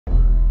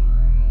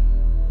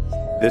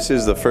This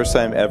is the first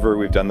time ever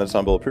we've done this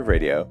on Bulletproof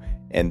Radio,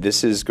 and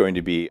this is going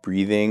to be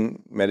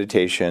breathing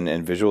meditation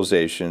and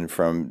visualization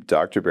from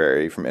Dr.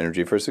 Barry from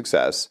Energy for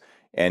Success,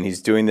 and he's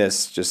doing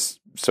this just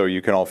so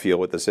you can all feel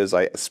what this is.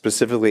 I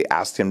specifically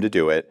asked him to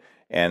do it,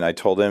 and I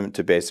told him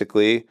to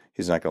basically,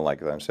 he's not going to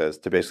like what I says,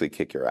 to basically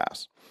kick your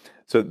ass.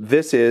 So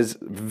this is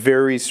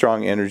very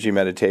strong energy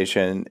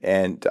meditation,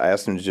 and I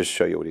asked him to just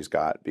show you what he's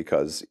got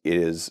because it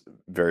is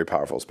very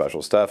powerful,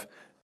 special stuff.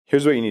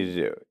 Here's what you need to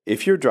do.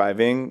 If you're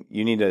driving,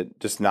 you need to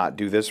just not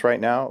do this right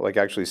now. Like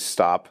actually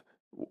stop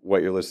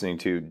what you're listening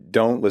to.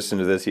 Don't listen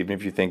to this even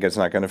if you think it's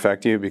not going to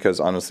affect you,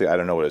 because honestly, I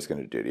don't know what it's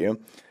going to do to you.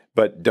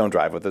 But don't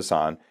drive with this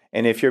on.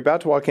 And if you're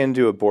about to walk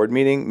into a board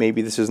meeting,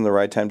 maybe this isn't the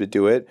right time to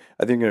do it.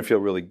 I think you're going to feel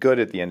really good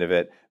at the end of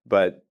it,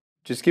 but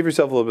just give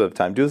yourself a little bit of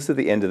time. Do this at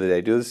the end of the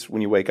day. Do this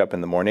when you wake up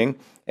in the morning,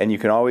 and you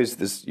can always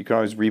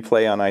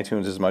replay on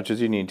iTunes as much as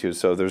you need to.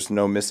 So there's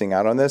no missing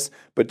out on this.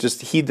 But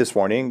just heed this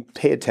warning.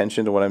 Pay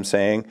attention to what I'm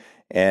saying,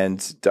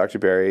 and Dr.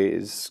 Barry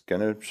is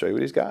going to show you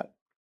what he's got.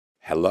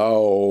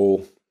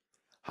 Hello,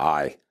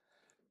 hi.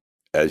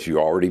 As you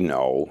already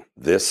know,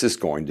 this is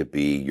going to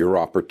be your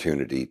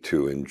opportunity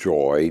to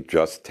enjoy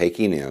just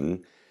taking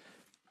in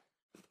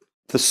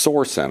the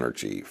source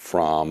energy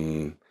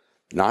from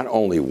not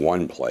only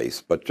one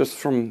place, but just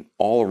from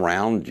all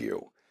around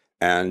you.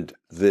 And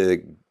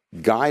the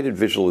guided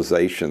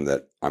visualization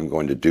that I'm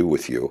going to do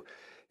with you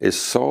is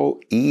so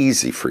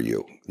easy for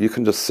you. You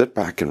can just sit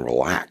back and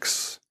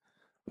relax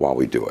while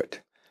we do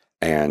it.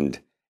 And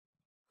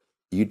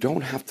you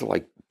don't have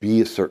to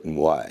be a certain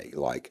way.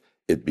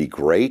 It'd be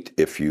great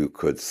if you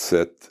could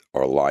sit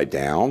or lie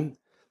down.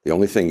 The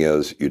only thing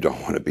is you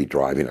don't want to be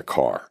driving a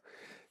car.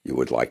 You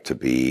would like to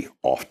be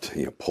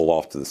pull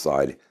off to the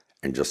side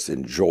and just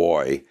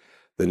enjoy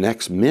the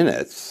next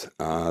minutes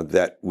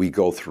that we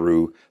go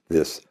through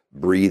this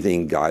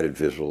breathing guided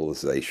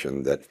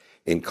visualization that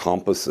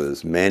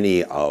encompasses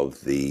many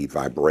of the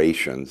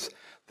vibrations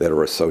that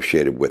are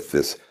associated with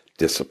this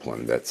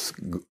discipline that's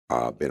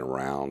been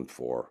around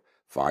for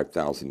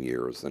 5,000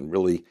 years and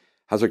really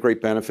has a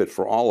great benefit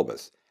for all of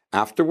us.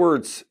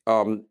 Afterwards,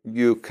 we'll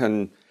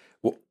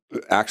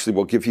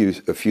give you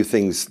a few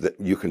things that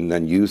you can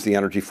then use the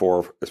energy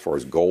for as far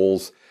as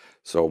goals.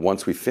 So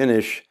once we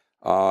finish,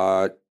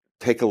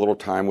 take a little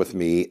time with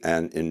me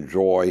and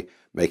enjoy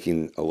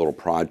making a little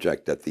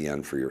project at the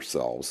end for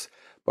yourselves.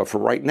 But for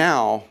right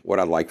now, what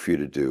I'd like for you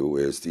to do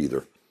is to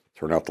either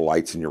turn out the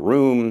lights in your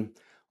room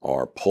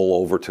or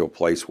pull over to a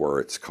place where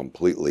it's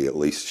completely at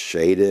least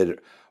shaded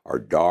or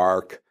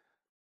dark.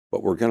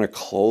 But we're going to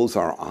close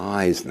our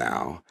eyes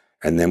now,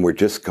 and then we're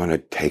just going to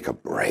take a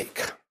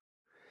break.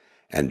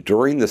 And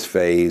during this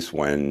phase,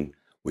 when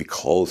we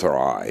close our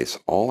eyes,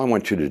 all I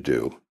want you to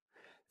do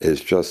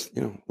is just,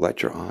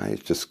 let your eyes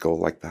just go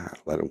like that.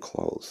 Let them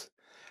close.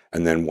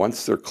 And then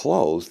once they're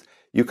closed,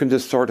 you can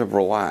just sort of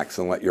relax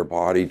and let your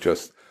body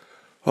just,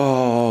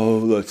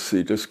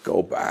 just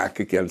go back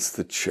against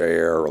the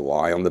chair or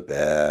lie on the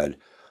bed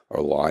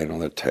or lying on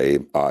the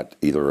table,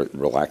 either a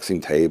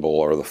relaxing table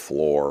or the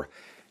floor.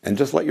 And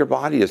just let your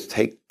body just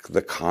take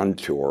the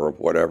contour of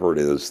whatever it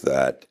is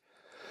that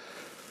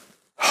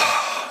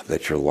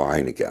you're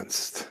lying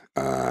against.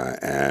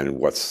 And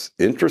what's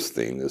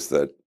interesting is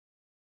that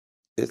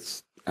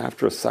it's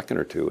after a second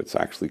or two, it's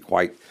actually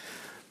quite,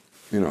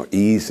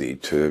 easy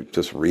to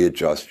just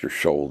readjust your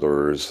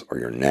shoulders or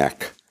your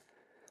neck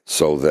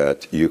so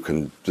that you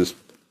can just,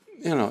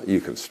 you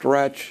can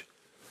stretch,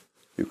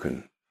 you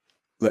can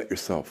let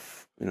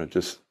yourself,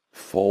 just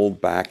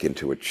fold back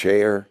into a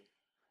chair.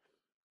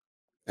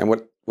 And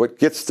what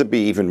gets to be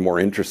even more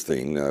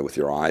interesting with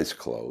your eyes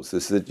closed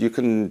is that you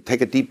can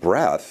take a deep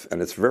breath,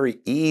 and it's very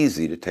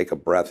easy to take a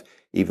breath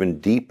even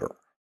deeper.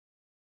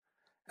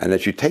 And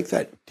as you take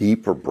that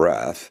deeper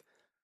breath,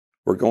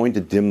 we're going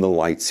to dim the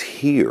lights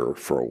here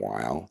for a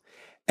while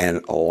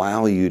and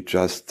allow you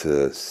just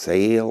to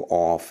sail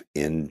off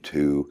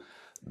into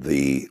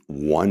the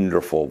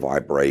wonderful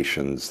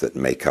vibrations that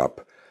make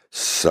up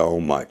so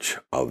much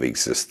of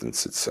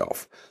existence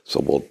itself. So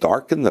we'll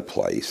darken the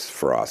place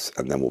for us,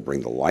 and then we'll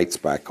bring the lights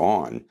back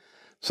on.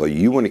 So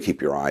you want to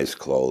keep your eyes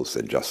closed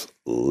and just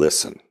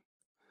listen.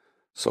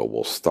 So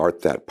we'll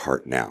start that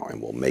part now,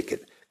 and we'll make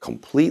it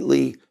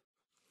completely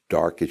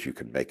dark as you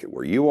can make it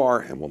where you are,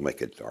 and we'll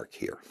make it dark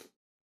here.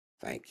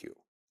 Thank you.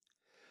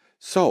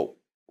 So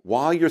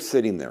while you're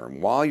sitting there,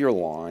 and while you're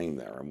lying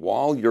there, and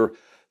while you're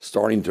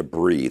starting to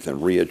breathe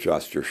and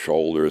readjust your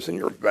shoulders and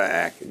your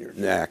back and your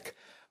neck,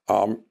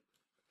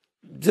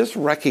 just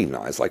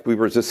recognize, like we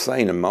were just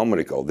saying a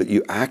moment ago, that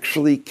you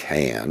actually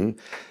can,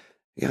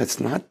 it's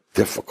not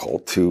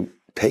difficult to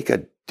take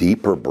a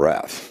deeper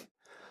breath,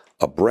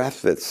 a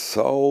breath that's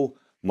so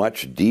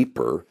much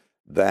deeper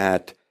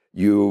that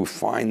you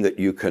find that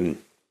you can,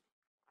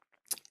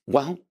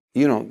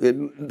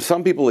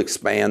 some people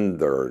expand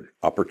their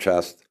upper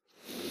chest.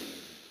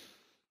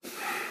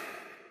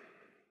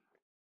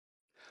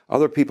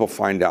 Other people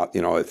find out,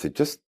 if they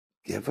just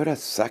give it a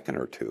second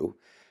or two,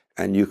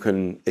 and you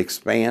can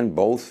expand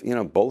both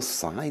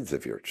sides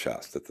of your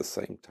chest at the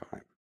same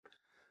time.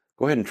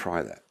 Go ahead and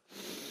try that.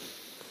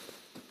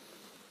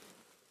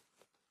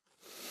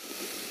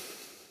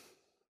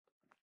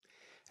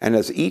 And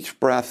as each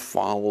breath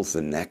follows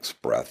the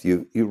next breath,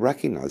 you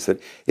recognize that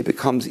it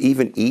becomes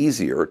even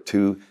easier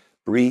to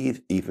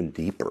breathe even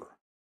deeper.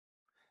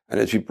 And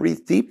as you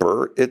breathe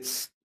deeper,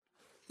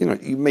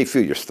 you may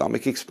feel your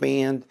stomach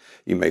expand.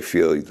 You may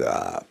feel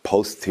the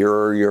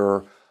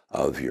posterior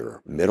of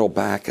your middle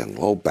back and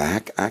low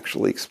back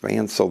actually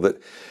expand, so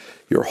that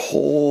your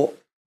whole,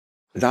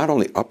 not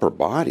only upper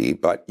body,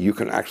 but you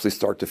can actually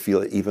start to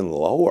feel it even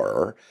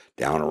lower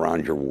down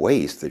around your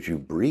waist as you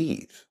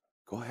breathe.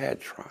 Go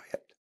ahead, try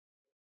it.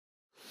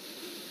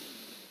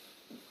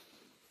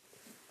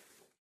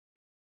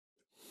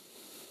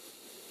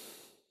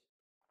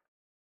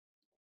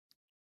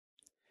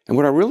 And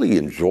what I really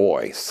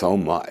enjoy so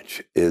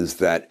much is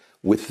that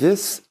with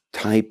this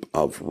type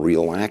of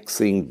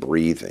relaxing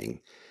breathing,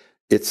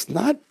 it's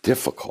not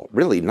difficult,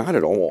 really not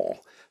at all,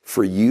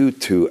 for you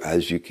to,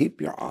 as you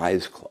keep your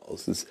eyes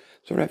closed, is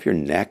sort of have your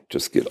neck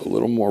just get a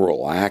little more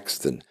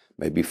relaxed and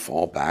maybe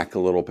fall back a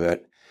little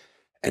bit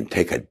and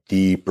take a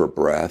deeper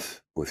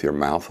breath with your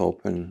mouth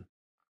open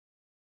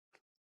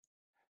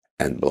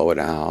and blow it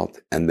out.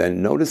 And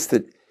then notice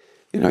that,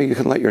 you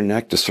can let your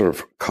neck just sort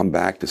of come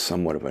back to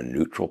somewhat of a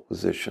neutral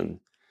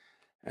position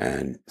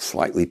and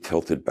slightly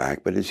tilted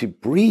back. But as you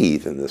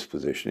breathe in this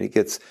position, it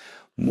gets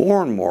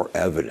more and more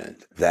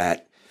evident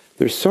that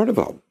there's sort of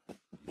a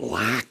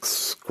black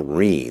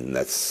screen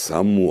that's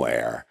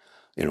somewhere,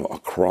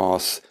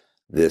 across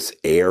this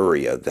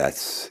area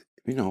that's,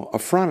 in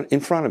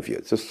front of you.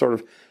 It's just sort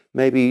of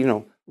maybe,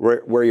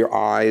 where your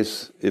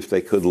eyes, if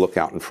they could look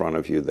out in front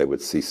of you, they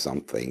would see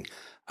something.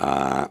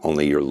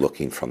 Only you're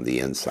looking from the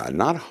inside.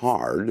 Not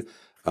hard,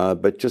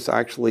 but just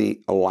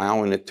actually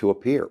allowing it to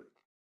appear.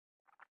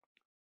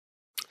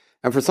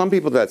 And for some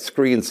people, that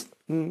screen's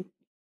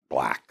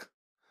black.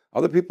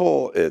 Other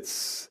people,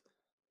 it's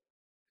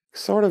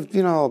sort of,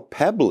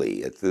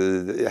 pebbly.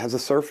 It has a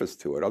surface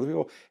to it. Other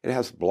people, it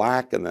has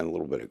black and then a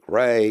little bit of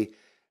gray.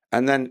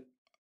 And then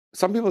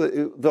some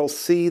people, they'll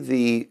see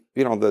the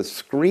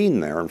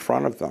screen there in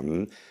front of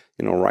them,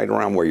 right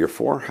around where your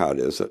forehead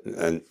is,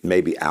 and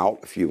maybe out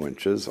a few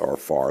inches or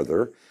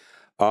farther,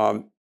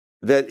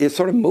 that it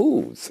sort of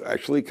moves.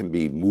 Actually, it can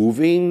be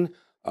moving,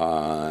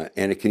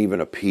 and it can even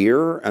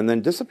appear and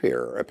then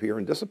disappear, appear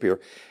and disappear.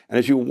 And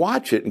as you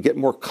watch it and get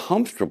more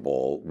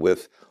comfortable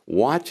with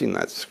watching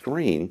that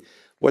screen,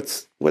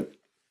 what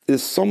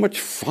is so much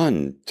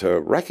fun to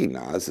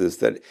recognize is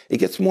that it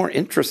gets more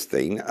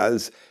interesting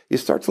as you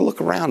start to look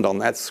around on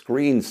that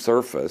screen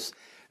surface,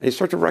 and you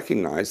start to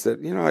recognize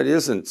that, it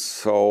isn't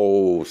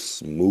so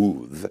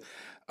smooth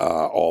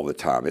all the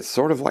time. It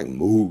sort of like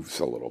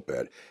moves a little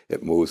bit.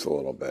 It moves a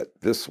little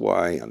bit this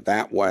way and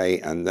that way.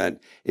 And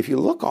then if you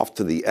look off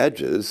to the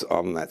edges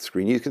on that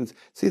screen, you can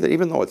see that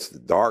even though it's a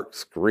dark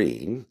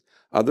screen,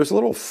 there's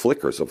little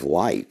flickers of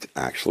light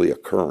actually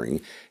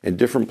occurring in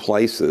different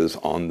places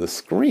on the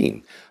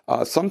screen.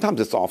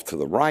 Sometimes it's off to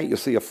the right, you'll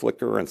see a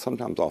flicker, and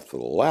sometimes off to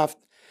the left,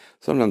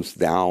 sometimes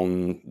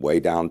way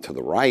down to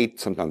the right,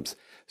 sometimes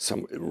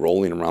some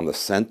rolling around the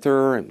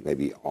center, and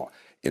maybe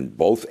in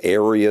both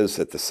areas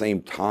at the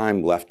same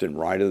time, left and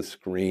right of the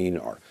screen,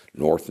 or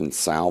north and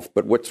south.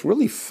 But what's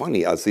really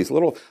funny is these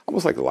little,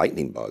 almost like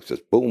lightning bugs,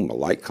 just boom, the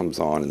light comes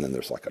on, and then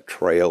there's like a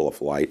trail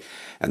of light,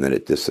 and then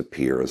it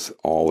disappears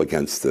all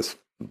against this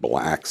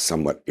black,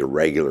 somewhat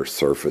irregular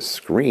surface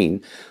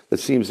screen that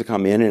seems to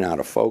come in and out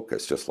of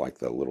focus, just like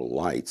the little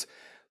lights.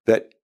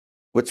 That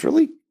what's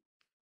really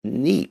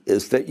neat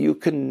is that you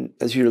can,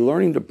 as you're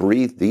learning to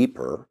breathe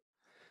deeper,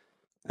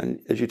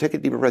 and as you take a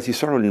deeper breath, you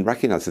start to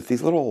recognize that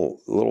these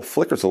little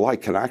flickers of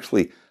light can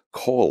actually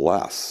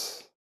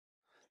coalesce.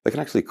 They can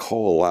actually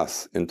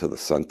coalesce into the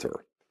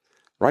center,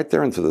 right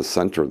there into the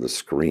center of the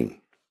screen.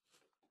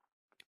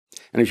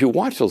 And as you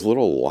watch those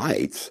little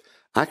lights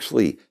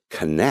actually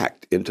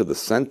connect into the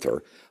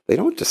center, they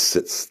don't just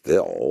sit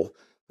still.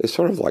 They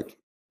sort of like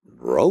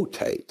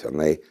rotate, and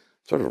they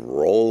sort of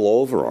roll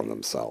over on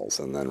themselves,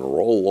 and then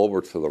roll over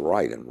to the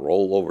right and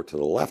roll over to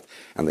the left.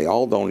 And they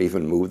all don't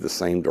even move the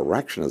same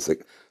direction as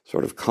it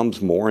sort of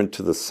comes more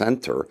into the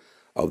center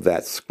of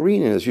that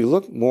screen. And as you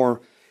look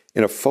more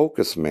in a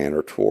focused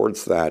manner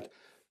towards that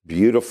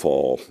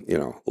beautiful,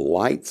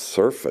 light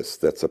surface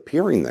that's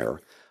appearing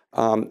there,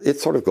 it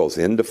sort of goes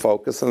into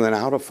focus and then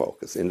out of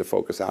focus, into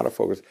focus, out of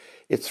focus.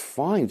 It's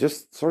fine.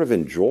 Just sort of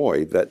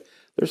enjoy that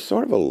there's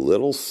sort of a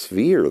little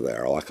sphere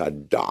there, like a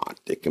dot.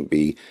 It can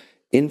be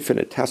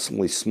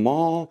infinitesimally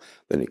small,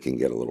 then it can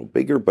get a little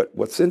bigger. But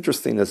what's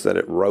interesting is that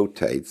it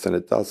rotates and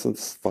it doesn't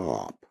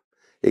stop.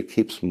 It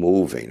keeps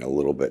moving a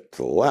little bit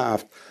to the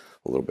left,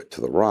 a little bit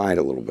to the right,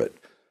 a little bit,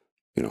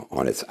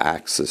 on its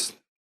axis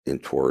in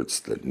towards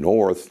the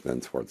north, then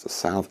towards the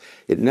south.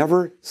 It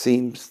never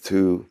seems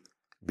to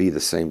be the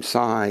same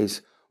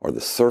size, or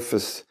the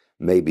surface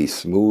may be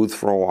smooth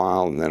for a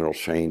while and then it'll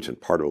change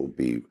and part of it will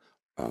be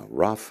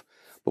rough.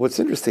 But what's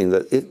interesting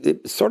that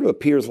it sort of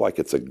appears like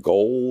it's a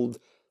gold,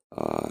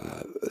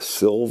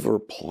 silver,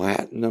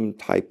 platinum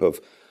type of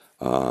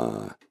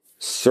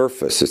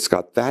surface. It's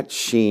got that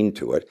sheen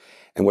to it.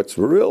 And what's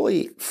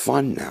really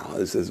fun now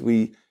is as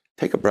we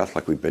take a breath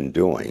like we've been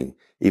doing,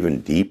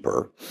 even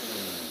deeper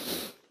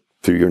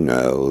through your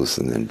nose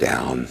and then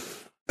down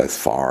as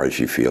far as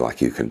you feel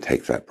like you can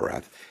take that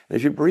breath. And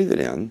as you breathe it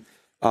in,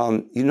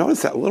 you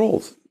notice that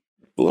little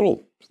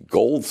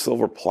gold,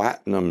 silver,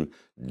 platinum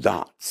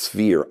dot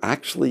sphere.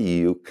 Actually,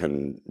 you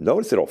can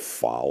notice it'll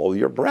follow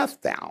your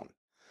breath down.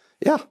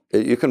 Yeah,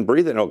 you can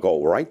breathe it and it'll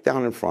go right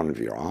down in front of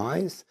your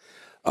eyes.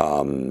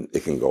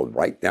 It can go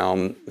right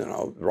down,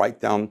 right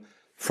down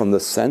from the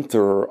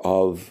center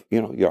of,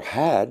 your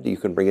head. You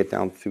can bring it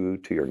down through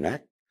to your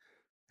neck,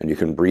 and you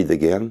can breathe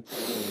again,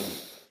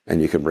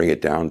 and you can bring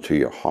it down to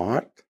your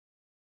heart,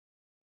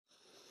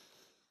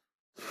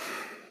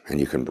 and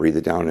you can breathe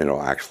it down, and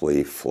it'll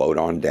actually float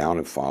on down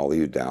and follow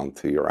you down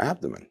to your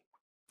abdomen.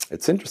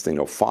 It's interesting.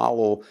 It'll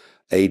follow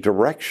a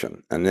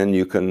direction, and then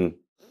you can,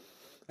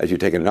 as you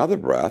take another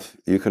breath,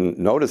 you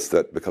can notice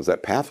that because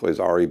that pathway has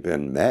already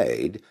been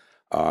made,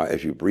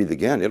 as you breathe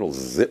again, it'll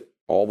zip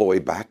all the way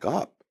back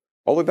up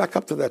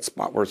to that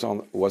spot where it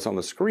was on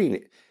the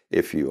screen,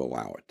 if you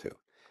allow it to.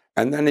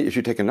 And then as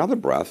you take another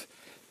breath,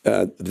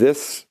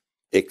 this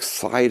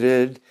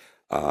excited,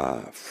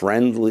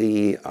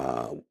 friendly,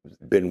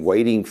 been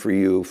waiting for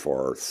you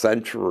for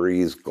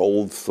centuries,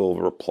 gold,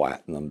 silver,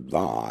 platinum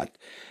dot,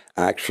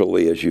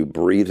 actually, as you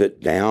breathe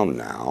it down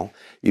now,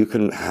 you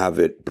can have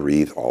it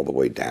breathe all the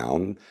way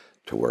down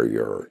to where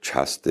your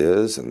chest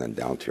is, and then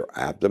down to your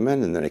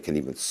abdomen, and then it can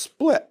even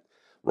split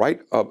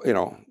right up,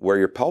 where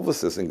your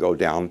pelvis is, and go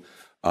down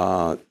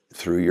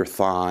through your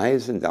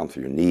thighs and down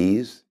through your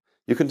knees.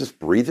 You can just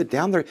breathe it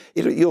down there.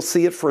 You'll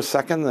see it for a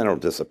second, then it'll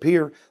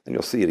disappear. Then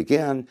you'll see it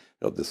again,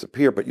 it'll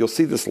disappear. But you'll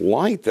see this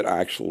light that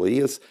actually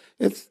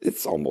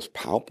it's almost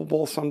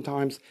palpable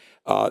sometimes.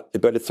 But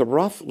it's a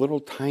rough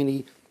little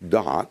tiny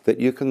dot that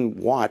you can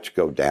watch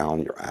go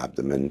down your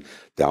abdomen,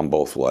 down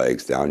both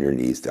legs, down your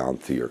knees, down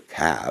to your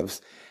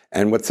calves.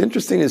 And what's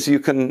interesting is you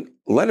can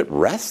let it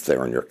rest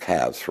there in your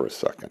calves for a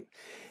second.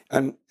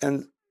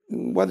 And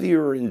whether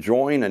you're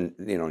enjoying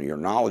your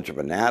knowledge of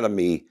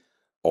anatomy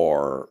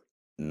or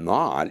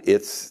not,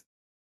 it's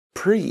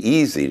pretty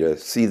easy to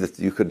see that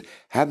you could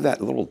have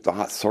that little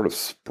dot sort of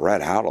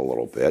spread out a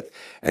little bit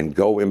and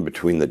go in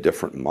between the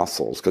different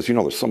muscles, because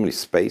there's so many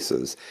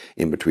spaces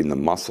in between the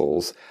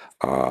muscles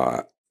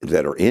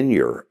that are in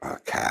your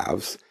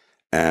calves.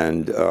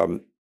 And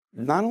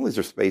not only is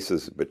there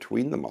spaces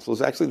between the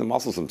muscles, actually the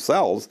muscles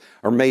themselves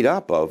are made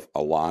up of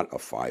a lot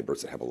of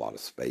fibers that have a lot of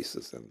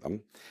spaces in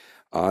them.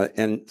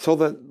 And so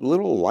the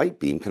little light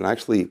beam can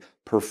actually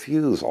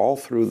perfuse all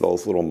through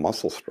those little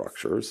muscle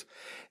structures.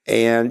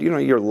 And,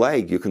 your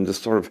leg, you can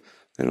just sort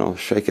of,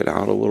 shake it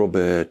out a little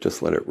bit,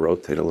 just let it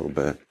rotate a little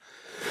bit.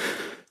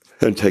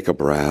 And take a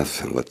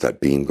breath and let that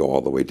beam go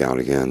all the way down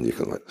again. You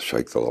can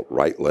shake the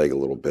right leg a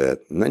little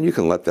bit. And then you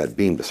can let that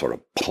beam just sort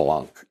of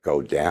plunk,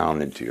 go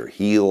down into your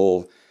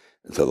heel,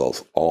 into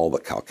all the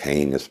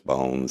calcaneus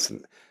bones,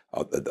 and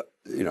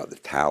the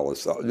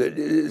talus.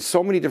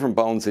 So many different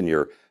bones in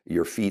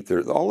your feet.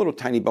 They're all little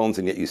tiny bones,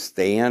 and yet you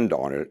stand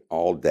on it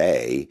all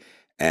day.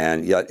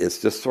 And yet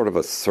it's just sort of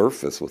a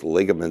surface with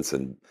ligaments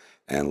and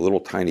little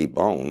tiny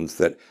bones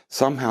that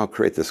somehow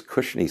create this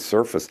cushiony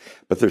surface,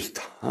 but there's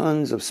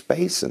tons of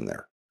space in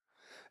there.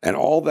 And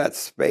all that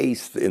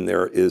space in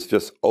there is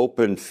just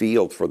open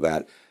field for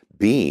that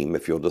beam.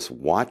 If you'll just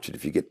watch it,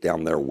 if you get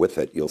down there with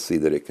it, you'll see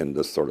that it can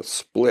just sort of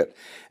split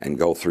and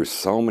go through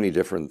so many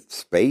different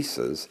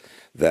spaces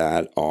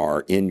that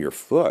are in your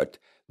foot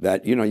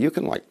that, you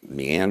can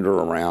meander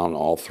around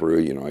all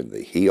through,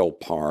 the heel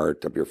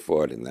part of your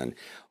foot, and then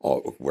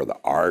where the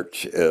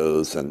arch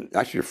is. And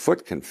actually your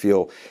foot can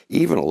feel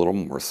even a little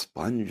more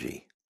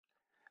spongy.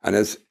 And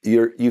as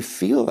you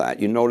feel that,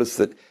 you notice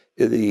that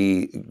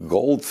the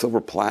gold, silver,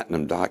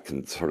 platinum dot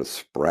can sort of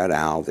spread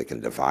out. They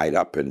can divide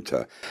up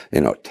into,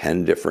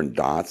 10 different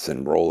dots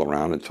and roll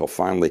around until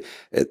finally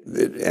it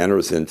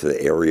enters into the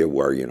area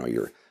where, your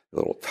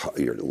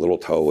little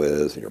toe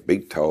is, and your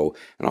big toe,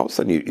 and all of a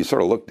sudden you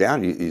sort of look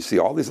down, you see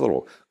all these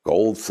little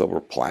gold, silver,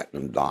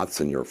 platinum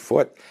dots in your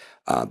foot,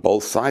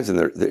 both sides, and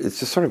it's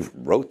just sort of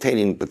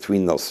rotating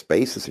between those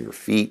spaces in your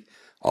feet,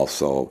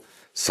 also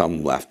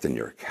some left in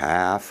your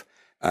calf,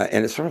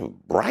 and it sort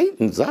of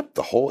brightens up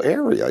the whole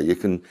area. You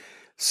can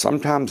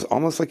sometimes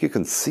almost like you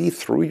can see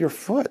through your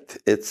foot.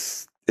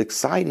 It's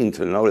exciting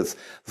to notice.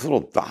 This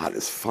little dot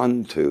is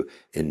fun to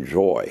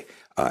enjoy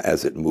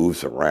as it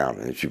moves around.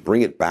 And as you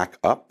bring it back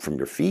up from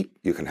your feet,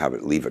 you can have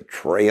it leave a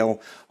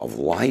trail of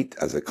light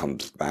as it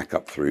comes back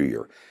up through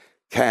your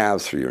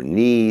calves, through your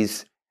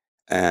knees.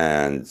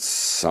 And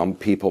some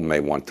people may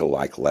want to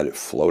let it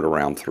float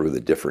around through the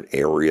different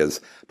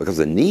areas, because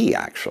the knee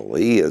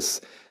actually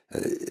is,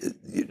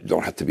 you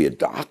don't have to be a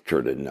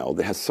doctor to know,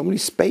 that it has so many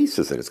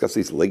spaces in it. It's got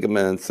these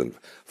ligaments and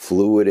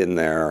fluid in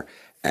there,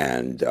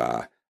 and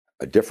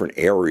different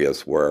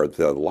areas where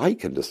the light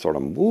can just sort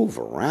of move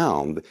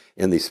around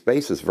in these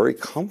spaces very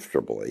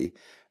comfortably,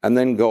 and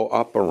then go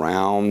up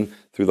around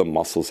through the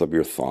muscles of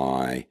your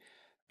thigh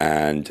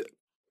and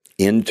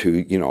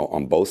into,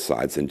 on both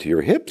sides into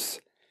your hips.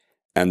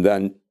 And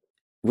then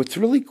what's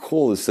really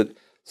cool is that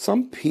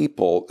some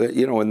people,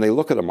 when they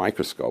look at a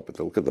microscope, if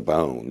they look at the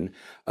bone,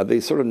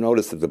 they sort of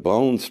notice that the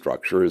bone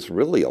structure is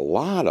really a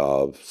lot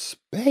of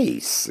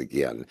space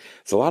again.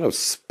 It's a lot of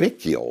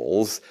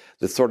spicules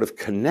that sort of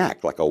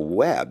connect like a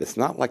web. It's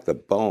not like the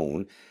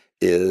bone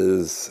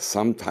is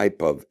some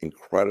type of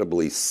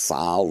incredibly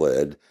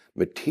solid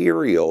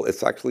material.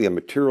 It's actually a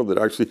material that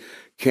actually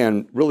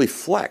can really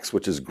flex,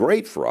 which is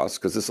great for us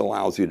because this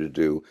allows you to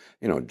do,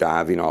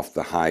 diving off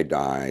the high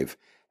dive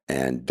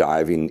and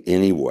diving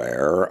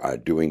anywhere,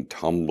 doing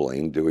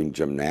tumbling, doing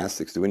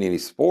gymnastics, doing any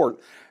sport.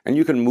 And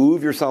you can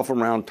move yourself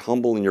around,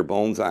 tumble, and your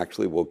bones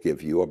actually will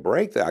give you a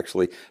break. They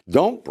actually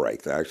don't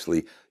break. They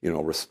actually,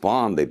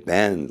 respond. They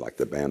bend like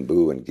the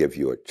bamboo and give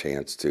you a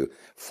chance to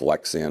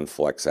flex in,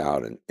 flex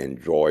out, and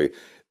enjoy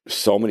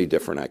so many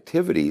different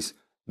activities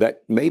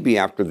that maybe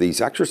after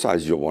these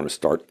exercises you'll want to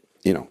start,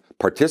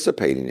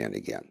 participating in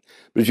again.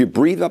 But as you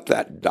breathe up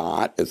that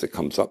dot as it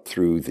comes up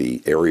through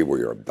the area where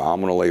your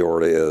abdominal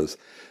aorta is,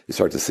 you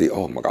start to see,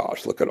 oh my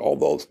gosh, look at all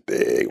those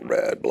big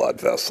red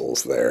blood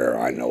vessels there.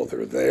 I know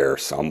they're there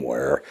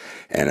somewhere.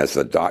 And as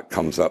the dot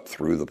comes up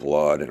through the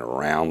blood and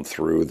around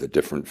through the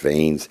different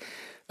veins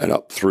and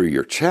up through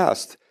your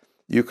chest,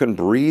 you can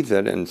breathe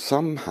it, and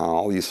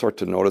somehow you start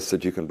to notice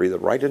that you can breathe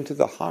it right into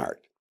the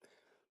heart.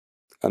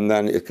 And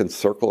then it can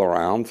circle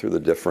around through the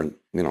different,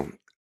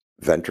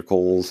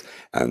 ventricles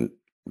and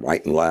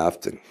right and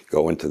left and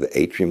go into the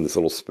atrium, these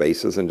little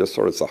spaces, and just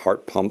sort of as the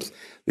heart pumps,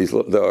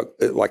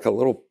 like a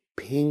little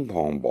ping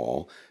pong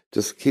ball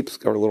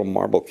or a little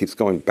marble keeps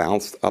going,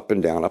 bounced up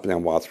and down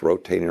while it's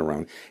rotating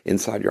around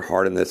inside your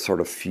heart, and this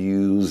sort of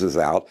fuses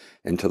out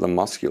into the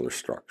muscular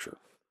structure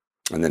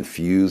and then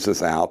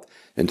fuses out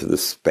into the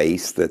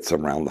space that's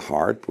around the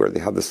heart where they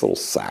have this little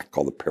sac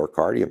called the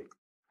pericardium.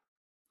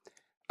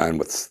 And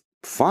what's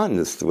fun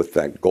is with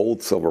that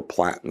gold, silver,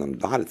 platinum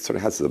dot, it sort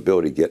of has the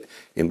ability to get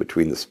in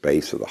between the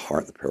space of the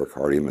heart, the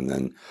pericardium, and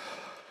then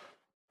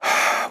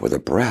with a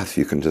breath,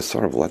 you can just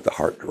sort of let the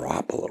heart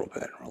drop a little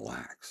bit and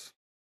relax.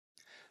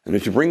 And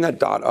as you bring that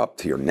dot up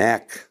to your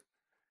neck,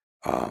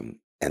 and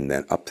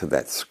then up to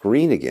that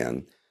screen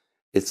again,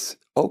 it's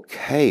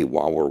okay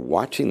while we're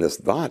watching this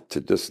dot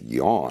to just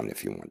yawn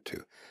if you want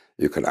to.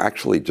 You can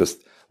actually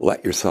just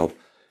let yourself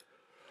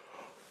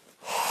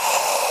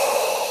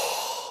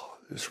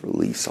just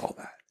release all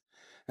that.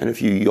 And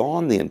if you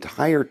yawn the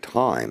entire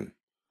time,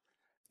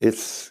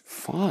 it's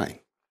fine.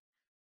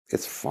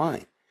 It's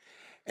fine.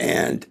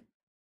 And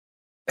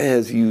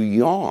as you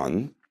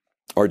yawn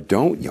or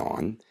don't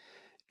yawn,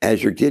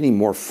 as you're getting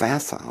more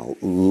facile,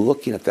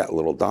 looking at that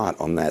little dot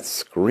on that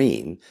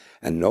screen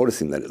and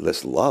noticing that it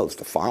just loves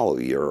to follow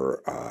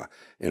your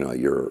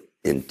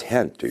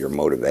intent or your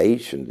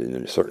motivation in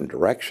a certain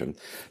direction,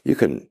 you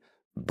can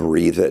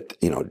breathe it,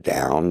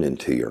 down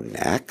into your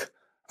neck,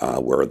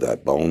 where the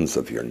bones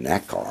of your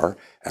neck are,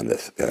 and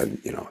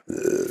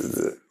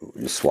the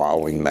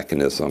swallowing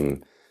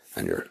mechanism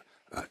and your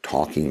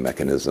talking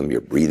mechanism,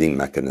 your breathing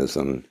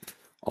mechanism,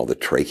 all the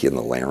trachea and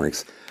the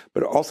larynx,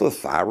 but also the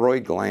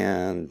thyroid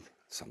gland.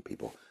 Some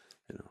people,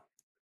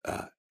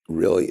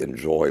 really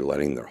enjoy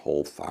letting their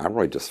whole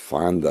thyroid just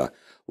find the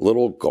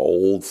little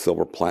gold,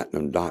 silver,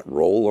 platinum dot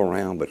roll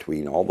around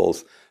between all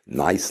those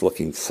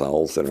nice-looking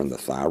cells that are in the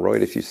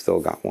thyroid, if you still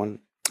got one.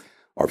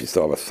 Or if you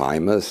still have a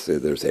thymus,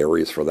 there's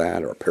areas for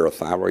that, or a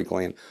parathyroid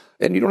gland.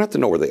 And you don't have to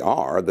know where they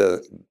are.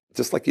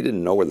 Just like you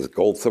didn't know where this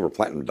gold, silver,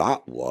 platinum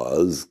dot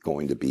was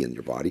going to be in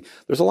your body,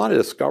 there's a lot of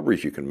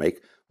discoveries you can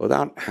make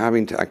without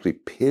having to actually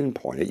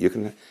pinpoint it. You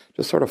can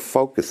just sort of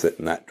focus it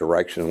in that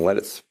direction and let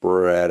it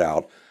spread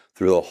out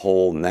through the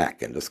whole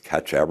neck and just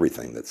catch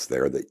everything that's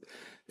there that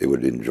it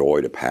would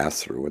enjoy to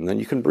pass through. And then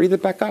you can breathe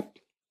it back up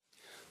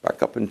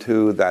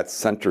into that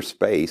center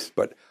space.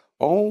 But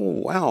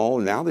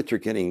now that you're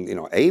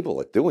getting, able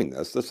at doing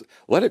this,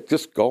 let it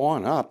just go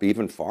on up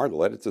even farther.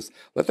 Let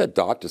that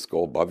dot just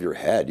go above your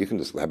head. You can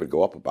just have it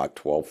go up about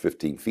 12,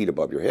 15 feet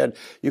above your head.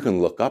 You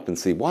can look up and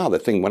see, wow,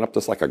 that thing went up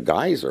just like a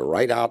geyser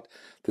right out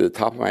to the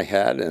top of my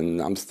head,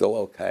 and I'm still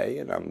okay,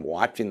 and I'm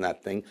watching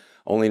that thing.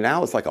 Only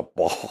now it's like a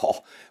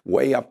ball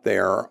way up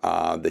there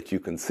that you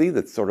can see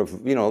that's sort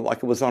of, like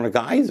it was on a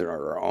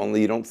geyser,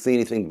 only you don't see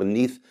anything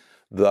beneath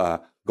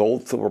the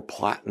gold, silver,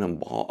 platinum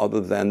ball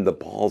other than the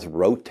balls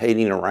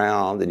rotating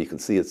around, and you can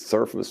see its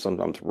surface,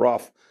 sometimes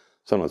rough,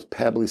 sometimes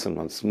pebbly,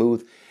 sometimes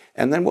smooth.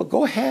 And then we'll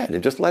go ahead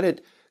and just let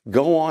it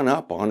go on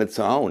up on its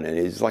own. And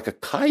it's like a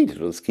kite.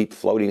 It'll just keep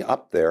floating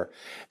up there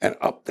and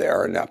up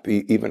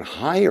even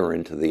higher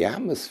into the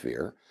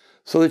atmosphere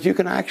so that you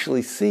can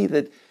actually see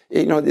that,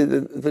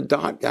 the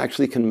dot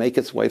actually can make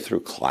its way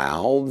through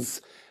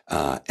clouds,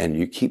 and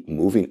you keep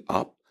moving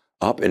up,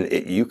 and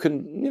you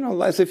can,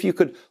 as if you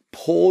could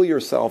pull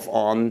yourself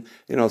on,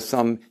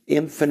 some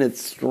infinite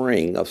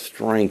string of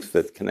strength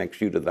that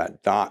connects you to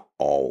that dot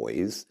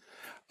always.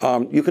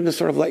 You can just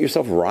sort of let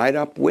yourself ride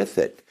up with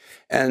it.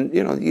 And,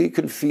 you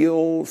can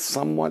feel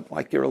somewhat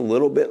like you're a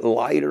little bit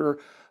lighter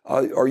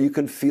or you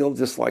can feel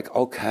just like,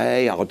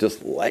 okay, I'll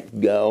just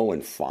let go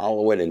and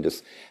follow it and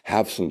just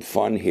have some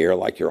fun here,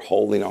 like you're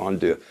holding on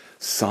to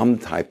some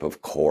type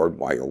of cord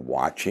while you're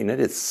watching it.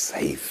 It's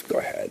safe. Go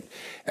ahead.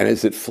 And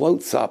as it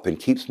floats up and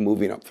keeps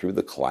moving up through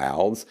the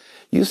clouds,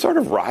 you sort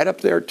of ride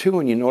up there too,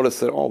 and you notice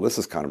that, oh, this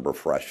is kind of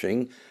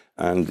refreshing.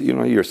 And you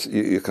know,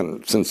 you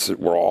can, since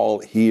we're all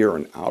here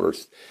in outer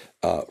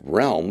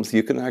realms,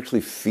 you can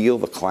actually feel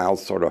the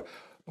clouds sort of,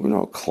 you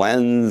know,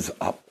 cleanse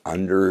up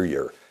under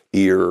your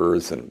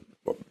ears and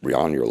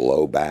beyond your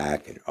low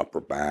back and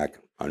upper back,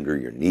 under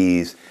your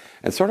knees,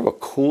 and sort of a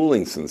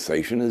cooling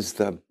sensation as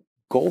the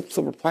gold,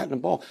 silver, platinum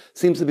ball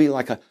seems to be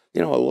like a,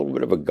 you know, a little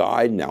bit of a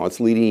guide now. It's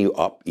leading you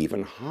up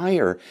even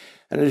higher.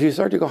 And as you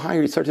start to go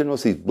higher, you start to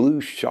notice these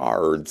blue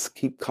shards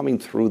keep coming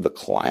through the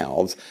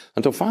clouds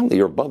until finally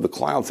you're above the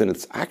clouds, and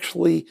it's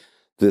actually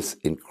this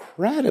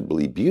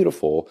incredibly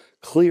beautiful,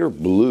 clear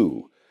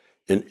blue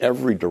in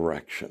every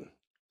direction.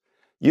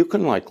 You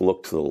can like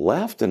look to the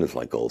left and it's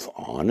like goes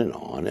on and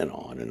on and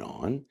on and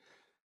on.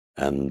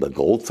 And the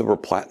gold, silver,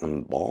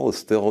 platinum ball is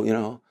still, you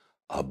know,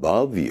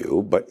 above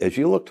you. But as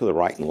you look to the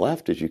right and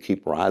left, as you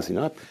keep rising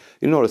up,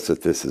 you notice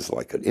that this is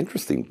like an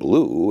interesting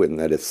blue and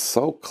that it's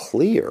so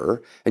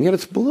clear, and yet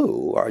it's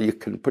blue. Or you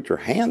can put your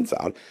hands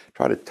out,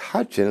 try to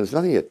touch it, and there's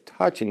nothing to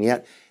touch, and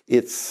yet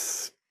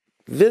it's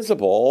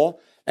visible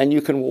and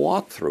you can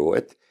walk through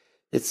it.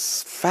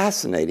 It's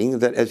fascinating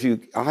that as your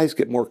eyes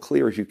get more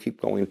clear, as you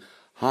keep going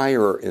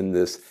higher in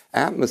this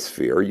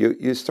atmosphere,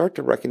 you start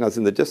to recognize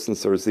in the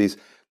distance there's these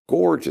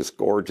gorgeous,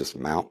 gorgeous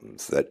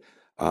mountains that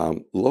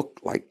look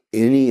like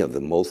any of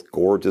the most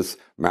gorgeous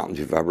mountains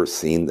you've ever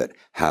seen, that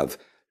have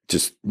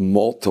just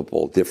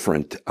multiple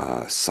different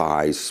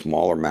size,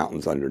 smaller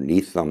mountains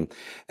underneath them.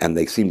 And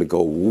they seem to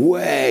go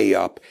way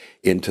up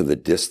into the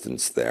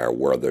distance there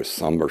where there's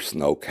some are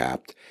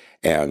snow-capped.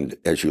 And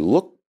as you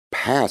look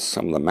past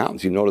some of the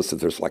mountains, you notice that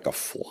there's like a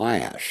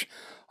flash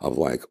of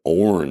like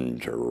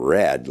orange or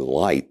red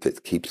light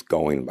that keeps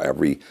going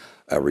every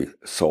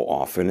so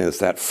often. As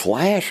that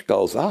flash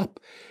goes up,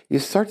 you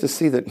start to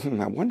see that,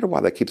 I wonder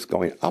why that keeps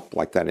going up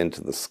like that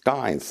into the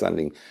sky and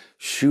sending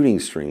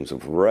shooting streams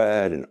of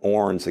red and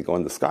orange that go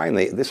in the sky. And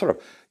they sort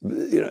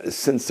of, you know,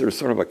 since there's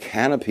sort of a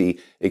canopy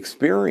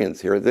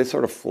experience here, they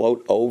sort of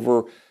float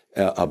over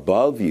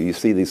above you. You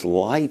see these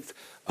light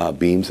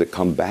beams that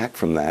come back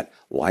from that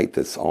light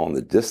that's all in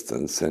the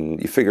distance.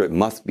 And you figure it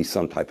must be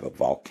some type of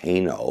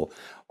volcano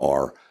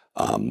or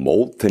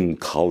molten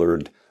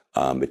colored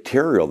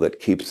material that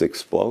keeps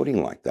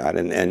exploding like that.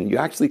 And you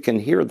actually can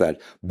hear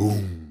that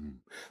boom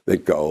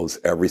that goes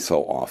every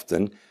so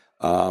often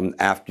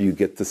after you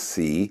get to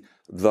see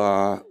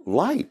the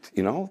light,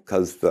 you know,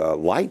 because the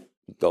light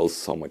goes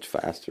so much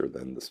faster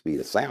than the speed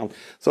of sound.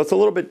 So it's a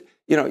little bit,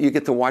 you know, you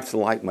get to watch the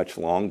light much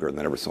longer, and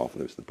then every so often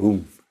there's the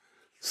boom.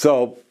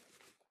 So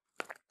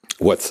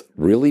what's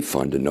really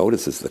fun to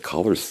notice is the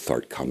colors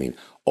start coming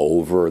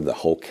over the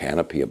whole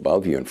canopy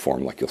above you and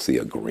form, like you'll see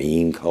a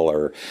green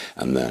color,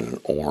 and then an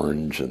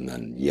orange, and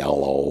then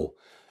yellow,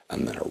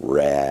 and then a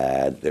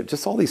red. They're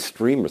just all these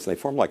streamers. They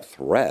form like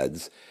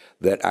threads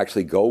that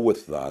actually go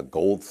with the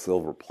gold,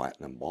 silver,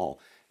 platinum ball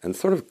and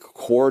sort of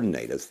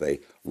coordinate as they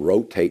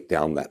rotate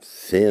down that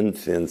thin,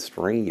 thin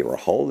string you were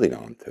holding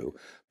on to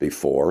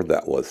before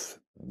that was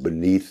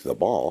beneath the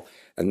ball.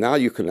 And now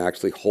you can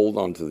actually hold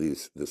on to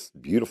this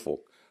beautiful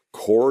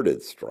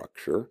corded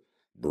structure,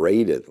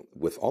 braided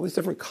with all these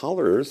different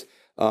colors,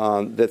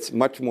 that's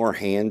much more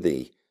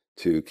handy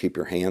to keep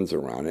your hands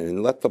around it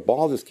and let the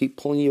ball just keep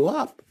pulling you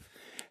up.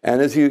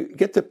 And as you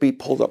get to be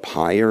pulled up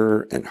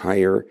higher and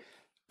higher,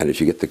 and as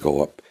you get to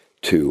go up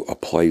to a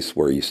place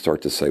where you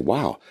start to say,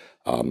 wow,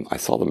 I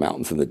saw the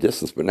mountains in the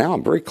distance, but now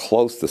I'm very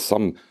close to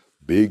some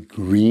big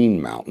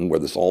green mountain where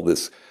there's all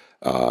this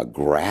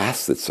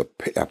grass that's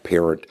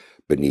apparent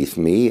beneath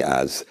me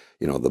as,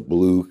 you know, the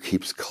blue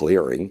keeps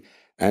clearing.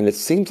 And it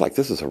seems like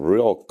this is a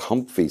real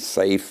comfy,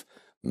 safe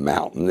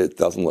mountain. It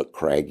doesn't look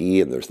craggy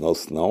and there's no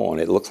snow on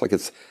it. It looks like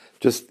it's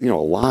just, you know,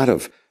 a lot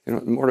of, you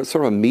know, more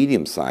sort of a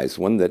medium-sized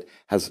one that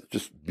has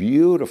just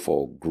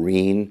beautiful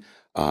green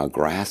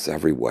grass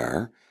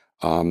everywhere,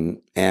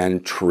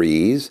 and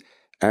trees.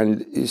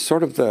 And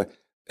sort of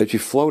as you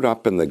float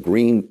up and the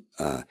green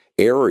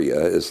area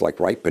is like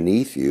right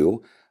beneath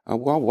you,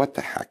 well, what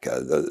the heck?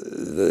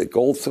 The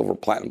gold, silver,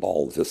 platinum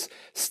ball just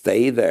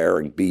stay there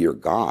and be your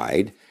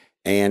guide.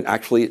 And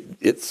actually,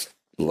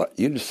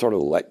 you just sort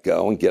of let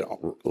go and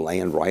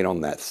land right on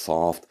that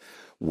soft,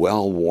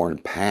 well-worn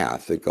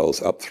path that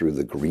goes up through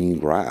the green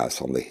grass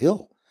on the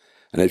hill.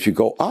 And as you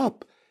go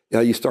up,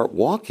 you start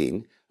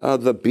walking,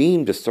 the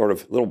beam just sort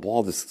of, little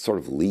ball just sort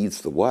of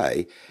leads the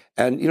way.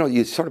 And, you know,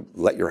 you sort of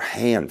let your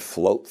hand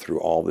float through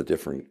all the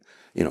different,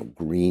 you know,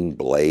 green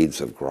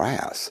blades of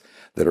grass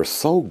that are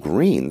so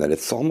green that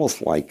it's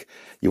almost like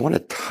you want to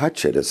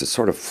touch it as it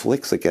sort of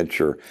flicks against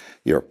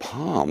your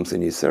palms,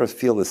 and you sort of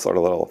feel this sort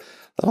of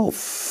little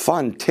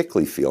fun,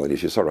 tickly feeling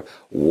as you sort of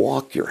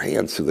walk your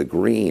hands through the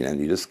green, and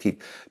you just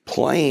keep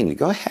playing.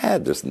 Go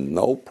ahead. There's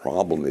no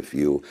problem if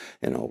you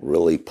know,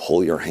 really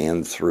pull your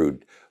hand through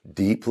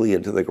deeply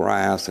into the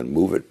grass and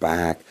move it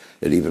back.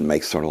 It even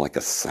makes sort of like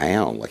a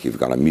sound, like you've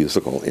got a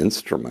musical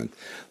instrument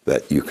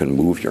that you can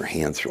move your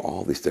hands through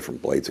all these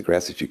different blades of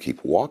grass as you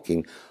keep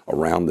walking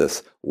around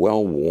this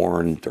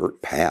well-worn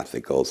dirt path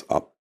that goes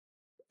up,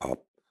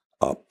 up,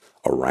 up,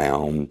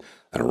 around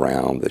and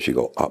around as you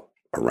go up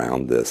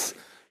around this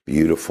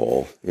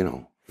beautiful,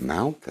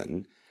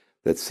 mountain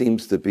that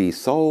seems to be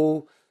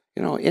so,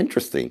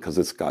 interesting because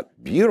it's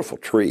got beautiful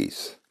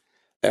trees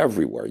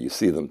everywhere. You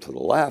see them to the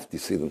left, you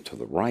see them to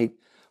the right.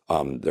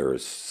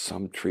 There's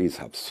some trees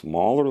have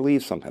smaller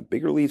leaves, some have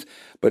bigger leaves.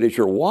 But as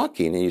you're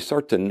walking and you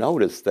start to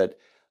notice that,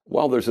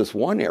 well, there's this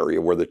one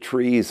area where the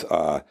trees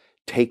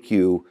take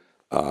you,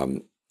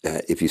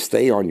 if you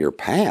stay on your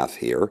path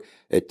here,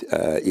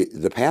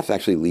 the path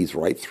actually leads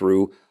right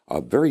through a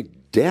very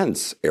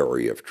dense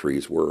area of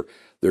trees where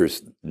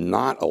there's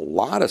not a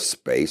lot of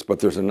space,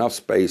 but there's enough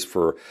space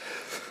for,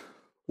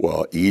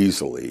 well,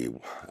 easily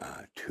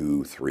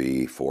 2,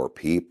 3, 4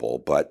 people,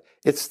 but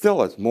it's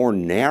still a more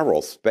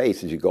narrow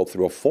space as you go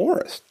through a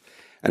forest.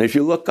 And as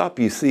you look up,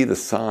 you see the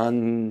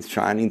sun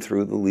shining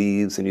through the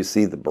leaves, and you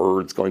see the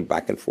birds going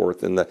back and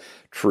forth in the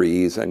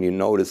trees, and you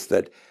notice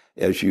that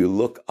as you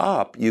look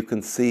up, you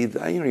can see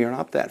that, you're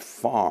not that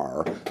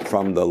far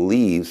from the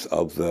leaves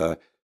of the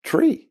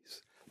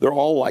trees. They're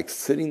all like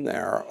sitting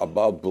there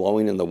above,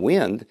 blowing in the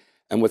wind.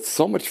 And what's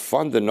so much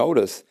fun to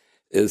notice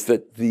is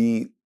that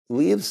the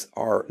leaves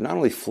are not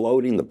only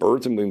floating, the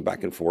birds are moving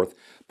back and forth,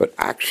 but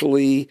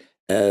actually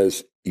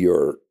as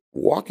you're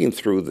walking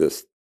through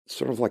this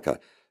sort of like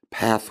a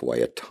pathway,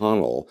 a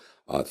tunnel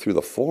through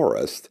the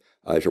forest,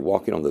 as you're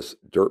walking on this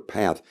dirt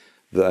path,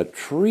 the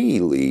tree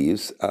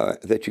leaves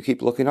that you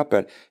keep looking up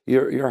at,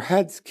 your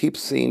head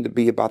keeps seeming to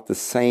be about the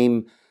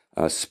same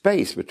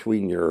space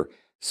between your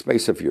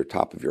space of your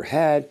top of your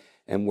head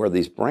and where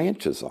these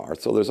branches are.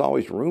 So there's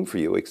always room for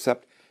you,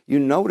 except you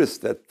notice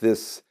that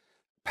this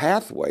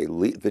pathway,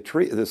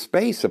 the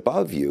space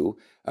above you,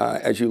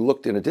 as you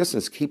looked in a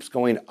distance, keeps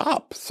going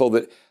up, so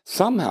that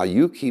somehow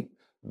you keep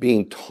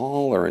being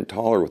taller and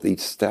taller with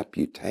each step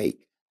you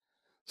take.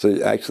 So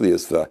it actually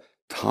is the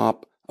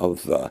top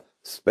of the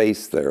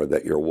space there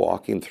that you're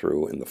walking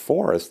through in the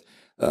forest,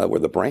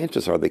 where the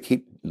branches are, they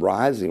keep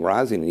rising,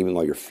 and even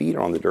though your feet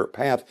are on the dirt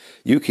path,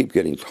 you keep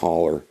getting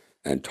taller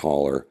and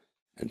taller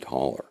and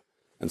taller.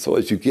 And so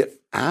as you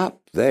get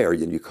out there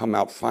and you come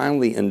out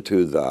finally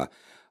into the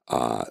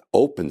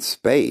open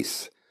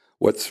space,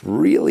 what's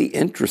really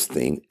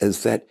interesting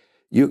is that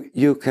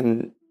you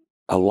can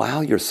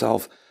allow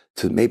yourself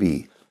to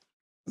maybe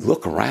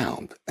look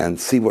around and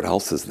see what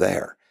else is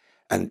there.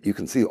 And you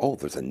can see, oh,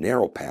 there's a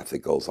narrow path that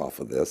goes off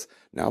of this.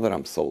 Now that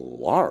I'm so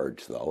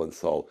large, though, and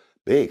so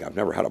big, I've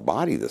never had a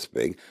body this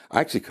big,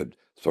 I actually could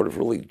sort of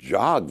really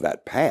jog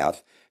that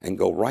path and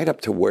go right up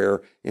to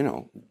where,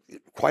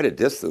 quite a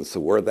distance to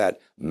where that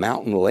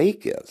mountain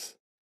lake is.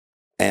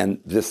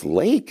 And this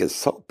lake is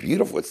so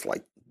beautiful. It's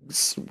like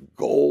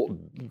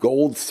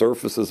gold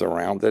surfaces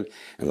around it,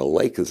 and the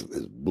lake is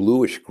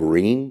bluish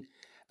green,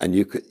 and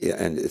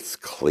it's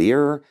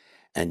clear,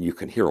 and you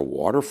can hear a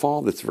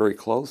waterfall that's very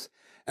close.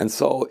 And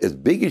so, as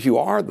big as you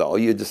are, though,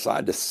 you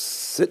decide to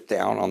sit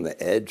down on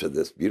the edge of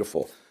this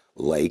beautiful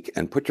lake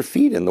and put your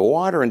feet in the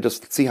water and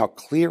just see how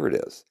clear it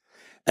is.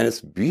 And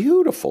it's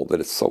beautiful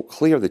that it's so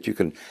clear that you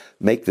can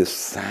make this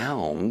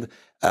sound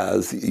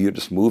as you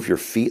just move your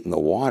feet in the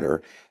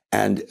water.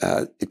 And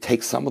it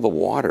takes some of the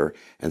water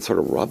and sort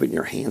of rub it in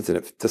your hands, and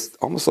it just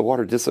almost the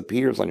water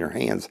disappears on your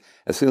hands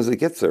as soon as it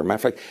gets there. Matter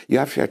of fact, you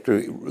actually have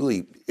to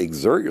really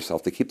exert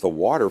yourself to keep the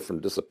water from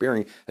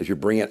disappearing as you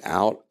bring it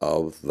out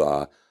of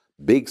the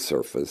big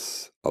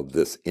surface of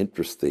this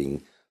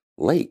interesting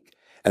lake.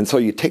 And so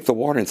you take the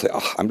water and say,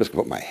 oh, I'm just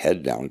going to put my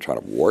head down and try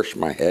to wash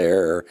my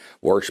hair,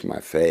 wash my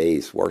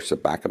face, wash the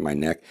back of my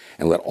neck,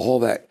 and let all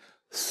that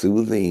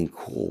soothing,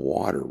 cool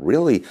water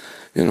really,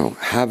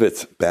 have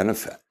its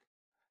benefit.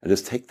 And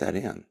just take that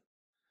in.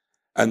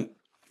 And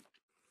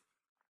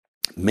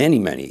many,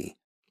 many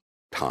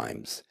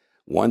times,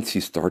 once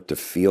you start to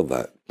feel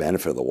the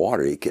benefit of the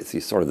water, it gets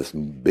you sort of this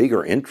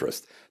bigger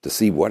interest to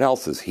see what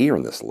else is here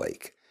in this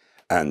lake.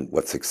 And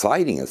what's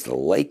exciting is the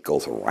lake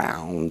goes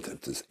around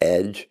this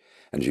edge,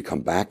 and as you come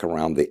back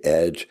around the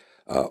edge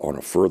on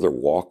a further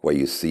walkway,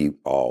 you see,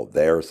 oh,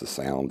 there's the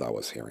sound I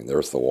was hearing.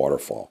 There's the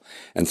waterfall.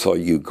 And so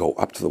you go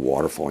up to the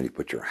waterfall and you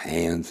put your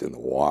hands in the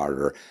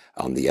water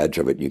on the edge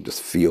of it, and you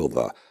just feel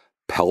the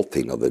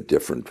pelting of the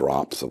different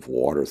drops of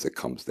water as it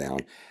comes down.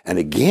 And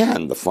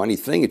again, the funny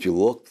thing is you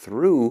look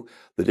through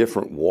the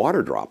different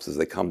water drops as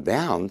they come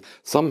down,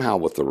 somehow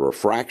with the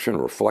reflection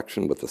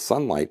with the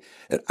sunlight,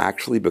 it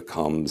actually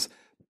becomes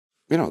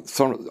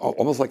sort of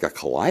almost like a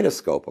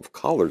kaleidoscope of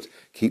colors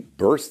keep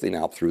bursting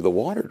out through the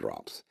water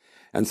drops.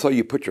 And so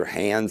you put your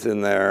hands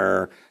in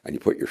there and you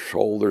put your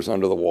shoulders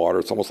under the water.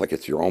 It's almost like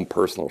it's your own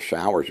personal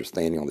shower as you're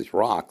standing on these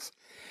rocks.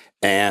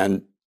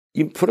 And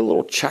you put a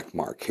little check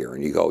mark here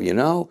and you go,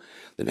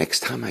 the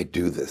next time I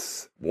do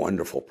this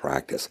wonderful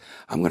practice,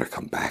 I'm going to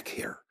come back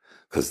here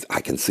because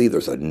I can see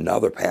there's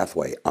another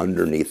pathway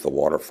underneath the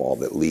waterfall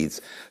that leads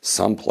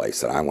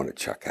someplace that I want to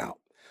check out.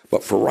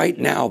 But for right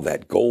now,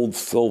 that gold,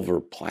 silver,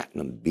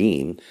 platinum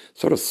beam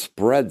sort of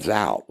spreads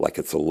out like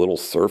it's a little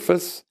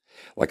surface,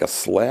 like a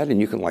sled,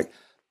 and you can like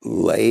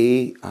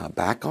lay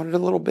back on it a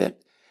little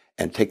bit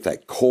and take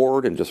that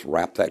cord and just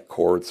wrap that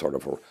cord sort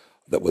of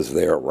that was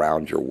there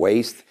around your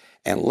waist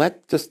and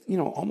let just,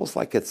 almost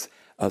like it's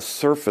a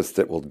surface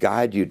that will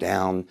guide you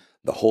down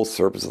the whole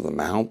surface of the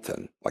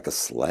mountain, like a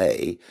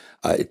sleigh.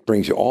 It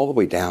brings you all the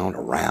way down,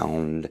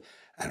 around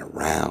and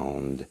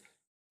around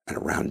and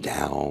around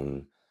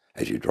down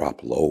as you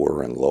drop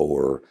lower and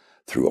lower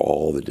through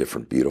all the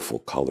different beautiful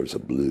colors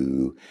of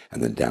blue,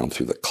 and then down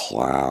through the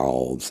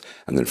clouds.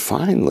 And then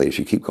finally, as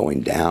you keep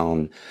going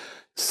down,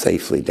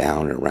 safely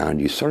down and around,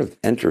 you sort of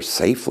enter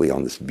safely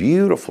on this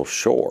beautiful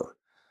shore.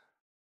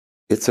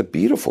 It's a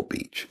beautiful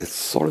beach. It's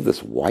sort of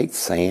this white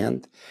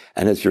sand.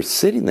 And as you're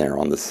sitting there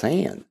on the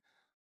sand,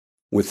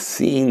 with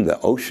seeing the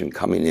ocean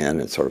coming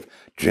in and sort of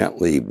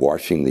gently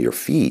washing your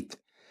feet,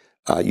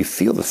 you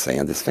feel the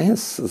sand. The sand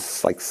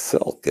is like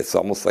silk. It's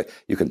almost like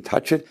you can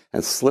touch it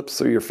and slips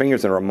through your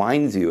fingers, and it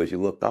reminds you as you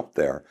look up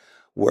there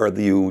where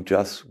you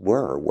just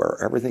were, where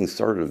everything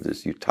started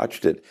as you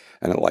touched it,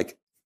 and it like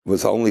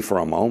was only for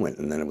a moment,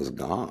 and then it was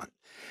gone.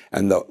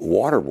 And the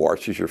water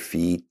washes your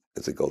feet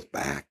as it goes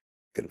back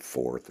and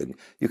forth, and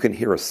you can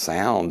hear a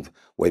sound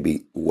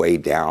way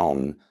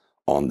down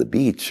on the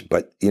beach,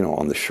 but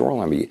on the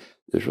shoreline,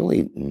 there's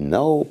really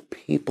no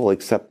people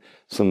except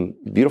some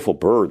beautiful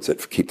birds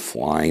that keep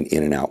flying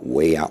in and out,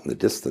 way out in the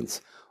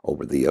distance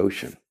over the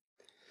ocean.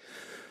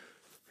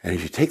 And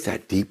as you take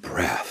that deep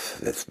breath,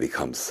 that's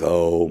become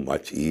so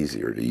much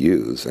easier to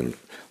use, and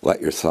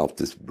let yourself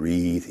just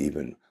breathe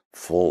even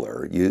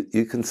fuller,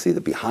 you can see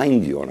that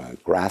behind you on a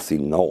grassy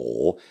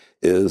knoll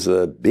is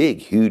a big,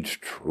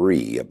 huge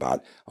tree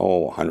about,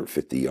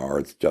 150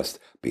 yards just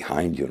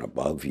behind you and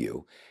above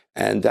you.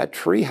 And that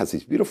tree has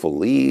these beautiful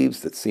leaves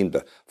that seem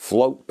to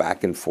float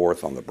back and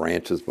forth on the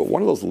branches, but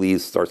one of those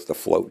leaves starts to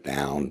float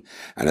down,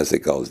 and as it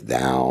goes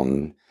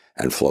down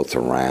and floats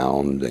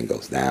around and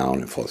goes down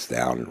and floats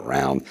down and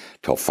around,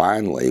 till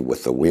finally,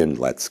 with the wind,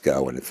 lets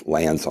go and it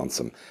lands on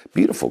some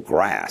beautiful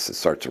grass. It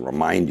starts to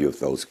remind you of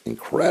those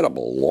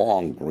incredible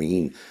long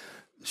green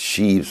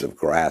sheaves of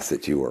grass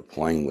that you were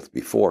playing with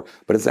before.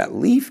 But as that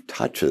leaf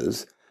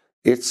touches,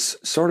 it's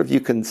sort of, you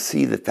can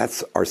see that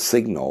that's our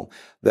signal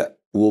that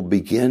we'll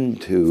begin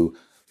to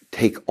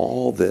take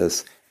all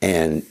this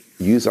and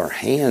use our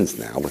hands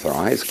now with our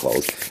eyes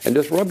closed and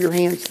just rub your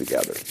hands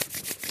together.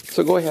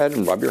 So go ahead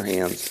and rub your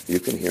hands. You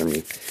can hear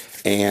me.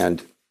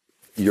 And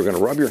you're going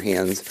to rub your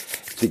hands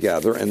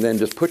together and then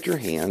just put your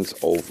hands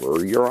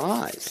over your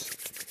eyes.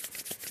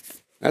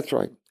 That's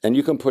right. And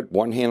you can put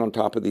one hand on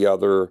top of the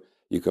other.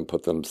 You can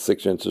put them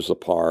 6 inches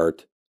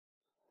apart.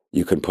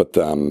 You can put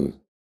them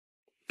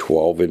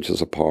 12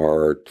 inches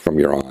apart from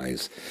your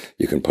eyes.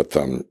 You can put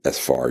them as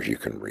far as you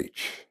can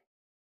reach.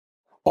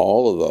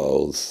 All of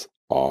those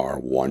are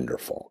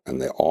wonderful,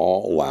 and they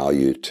all allow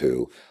you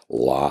to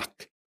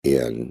lock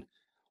in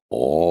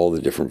all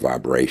the different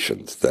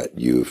vibrations that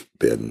you've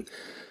been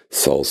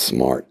so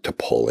smart to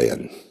pull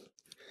in,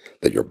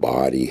 that your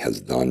body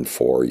has done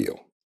for you.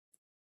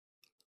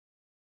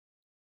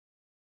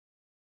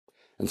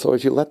 And so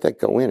as you let that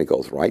go in, it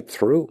goes right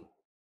through.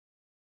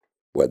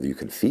 Whether you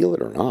can feel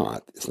it or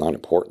not, it's not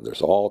important.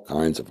 There's all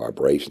kinds of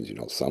vibrations.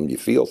 Some you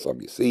feel, some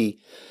you see,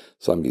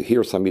 some you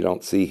hear, some you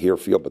don't see, hear,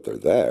 feel, but they're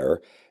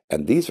there.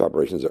 And these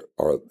vibrations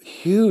are a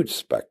huge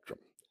spectrum.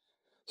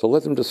 So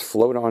let them just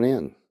float on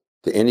in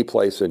to any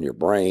place in your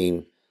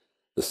brain,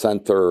 the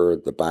center,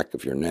 the back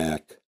of your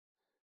neck.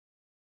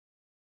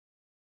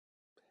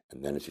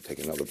 And then as you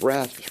take another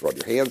breath, just rub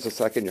your hands a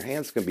second. Your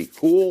hands can be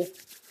cool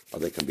or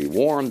they can be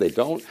warm. They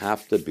don't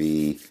have to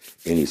be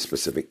any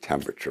specific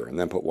temperature. And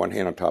then put one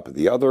hand on top of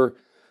the other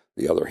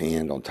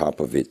hand on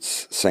top of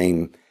its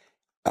same,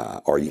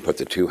 or you put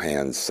the two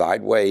hands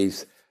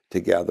sideways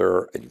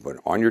together and you put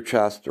it on your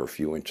chest or a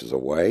few inches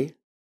away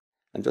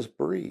and just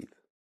breathe.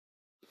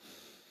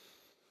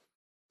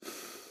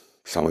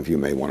 Some of you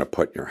may want to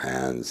put your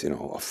hands,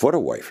 a foot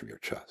away from your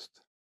chest.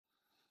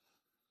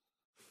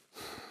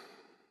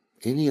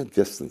 Any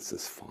distance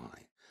is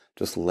fine.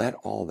 Just let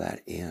all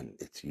that in.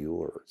 It's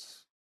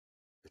yours.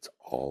 It's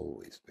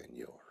always been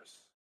yours.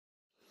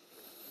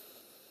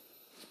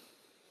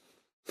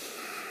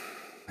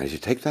 As you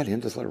take that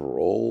in, just let it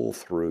roll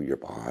through your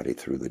body,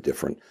 through the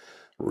different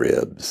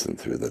ribs and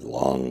through the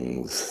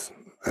lungs.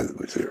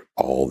 There are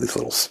all these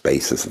little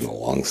spaces in the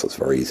lungs, so it's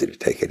very easy to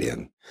take it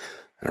in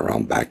and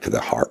around back to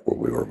the heart where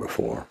we were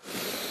before.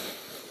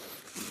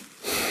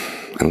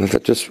 And let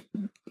it just,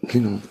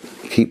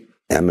 keep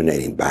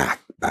emanating back.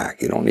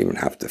 You don't even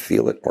have to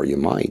feel it, or you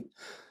might.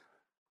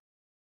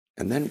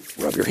 And then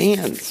rub your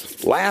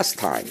hands. Last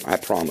time, I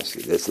promise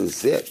you, this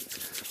is it.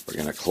 We're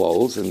going to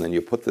close, and then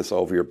you put this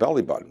over your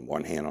belly button.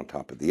 One hand on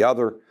top of the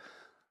other.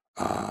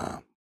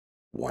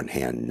 One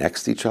hand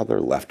next to each other,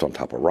 left on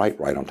top of right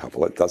on top of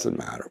left. Doesn't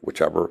matter,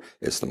 whichever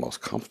is the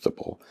most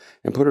comfortable.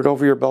 And put it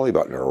over your belly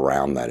button or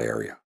around that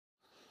area.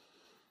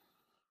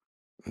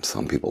 And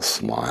some people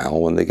smile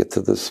when they get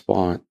to this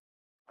spot.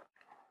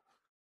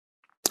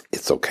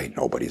 it's okay,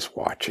 nobody's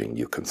watching.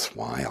 You can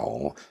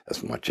smile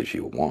as much as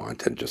you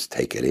want and just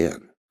take it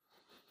in.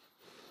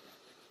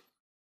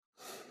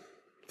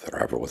 If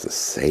there ever was a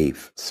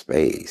safe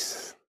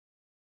space,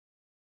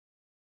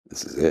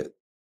 this is it.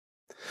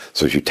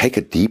 So as you take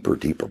a deeper,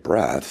 deeper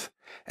breath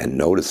and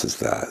notices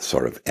the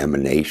sort of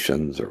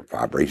emanations or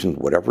vibrations,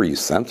 whatever you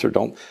sense or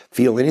don't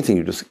feel anything,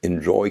 you just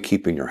enjoy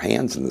keeping your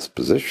hands in this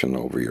position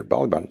over your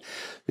belly button.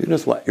 You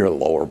just let your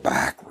lower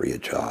back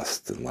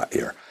readjust and let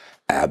your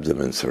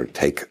abdomen sort of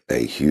take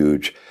a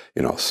huge,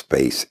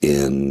 space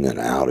in and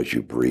out as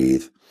you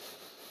breathe.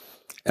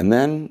 And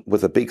then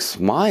with a big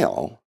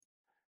smile,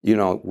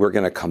 we're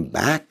going to come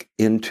back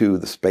into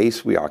the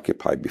space we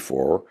occupied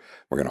before.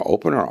 We're going to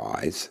open our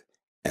eyes,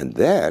 and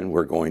then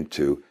we're going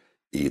to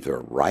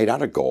either write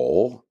out a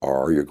goal,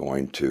 or you're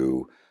going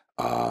to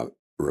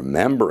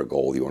remember a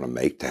goal you want to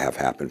make to have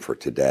happen for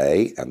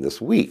today and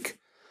this week.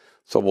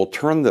 So we'll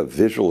turn the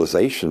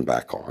visualization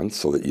back on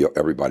so that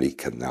everybody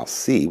can now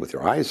see with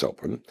your eyes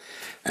open,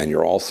 and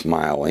you're all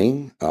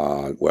smiling,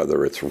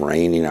 whether it's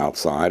raining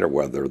outside or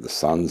whether the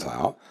sun's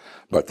out.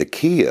 But the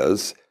key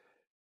is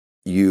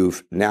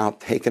you've now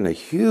taken a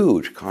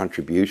huge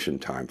contribution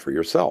time for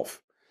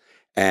yourself.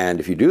 And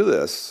if you do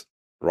this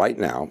right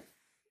now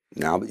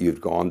that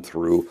you've gone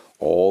through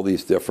all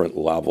these different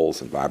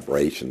levels and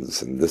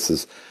vibrations, and this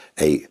is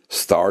a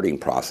starting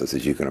process,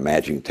 as you can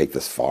imagine, you take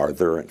this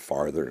farther and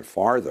farther and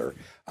farther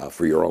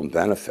for your own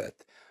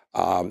benefit.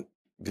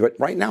 But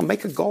right now,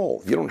 make a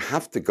goal. You don't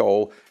have to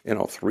go,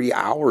 3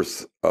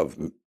 hours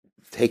of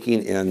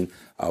taking in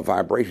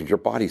vibrations. Your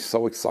body's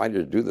so excited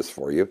to do this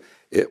for you,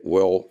 it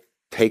will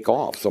take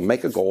off. So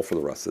make a goal for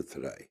the rest of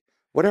today.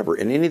 Whatever,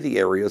 in any of the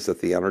areas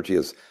that the energy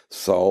is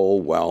so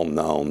well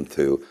known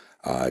to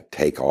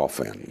take off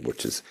in,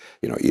 which is,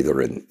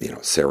 either in,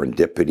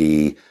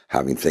 serendipity,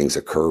 having things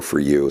occur for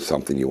you,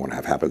 something you want to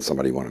have happen,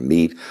 somebody you want to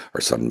meet,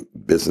 or some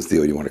business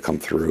deal you want to come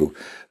through,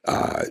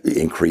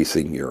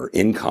 increasing your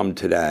income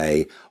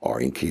today,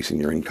 or increasing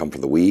your income for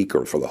the week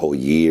or for the whole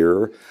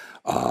year,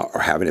 or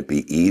having it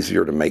be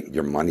easier to make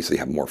your money so you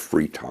have more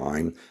free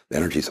time. The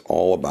energy is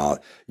all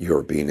about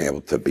your being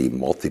able to be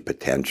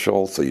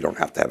multi-potential, so you don't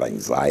have to have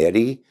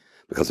anxiety,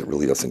 because it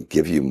really doesn't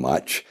give you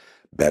much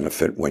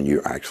benefit when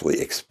you're actually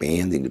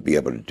expanding to be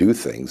able to do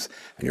things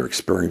and you're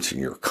experiencing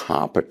your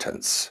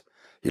competence.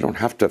 You don't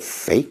have to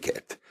fake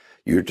it.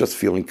 You're just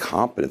feeling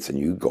competence, and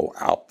you go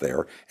out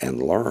there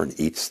and learn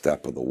each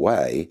step of the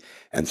way.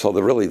 And so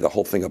the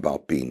whole thing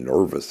about being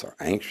nervous or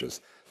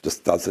anxious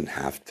just doesn't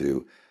have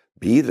to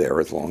be there,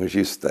 as long as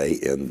you stay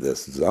in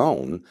this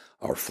zone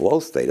or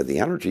flow state of the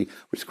energy,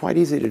 which is quite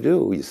easy to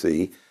do, you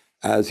see,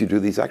 as you do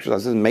these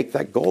exercises and make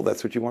that goal.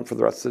 That's what you want for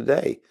the rest of the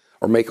day,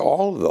 or make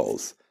all of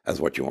those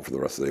as what you want for the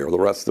rest of the day or the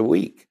rest of the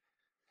week.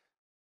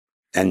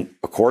 And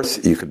of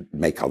course, you could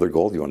make other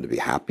goals. You want to be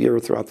happier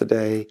throughout the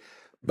day,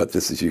 but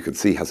this, as you can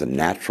see, has a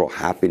natural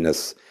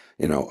happiness,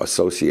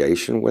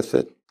 association with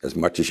it as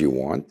much as you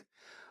want.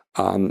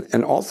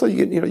 And also,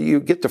 you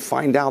get to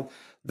find out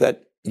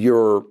that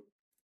your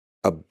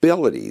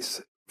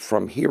abilities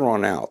from here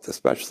on out,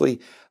 especially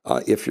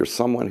if you're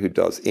someone who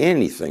does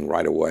anything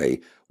right away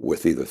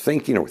with either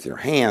thinking or with your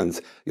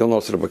hands, you'll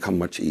notice it'll become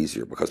much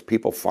easier, because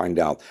people find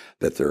out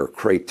that their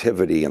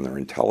creativity and their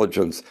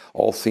intelligence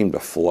all seem to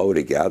flow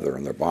together,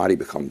 and their body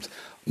becomes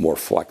more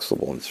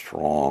flexible and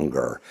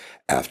stronger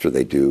after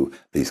they do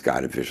these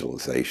guided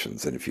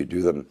visualizations. And if you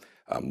do them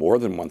more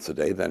than once a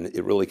day, then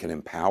it really can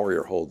empower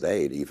your whole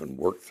day to even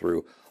work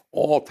through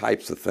all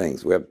types of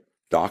things. We have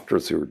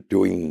doctors who are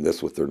doing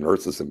this with their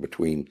nurses in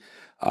between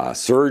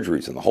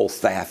surgeries, and the whole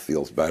staff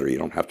feels better. You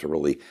don't have to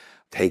really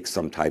take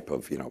some type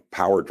of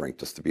power drink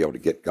just to be able to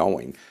get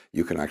going.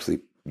 You can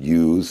actually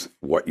use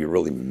what you're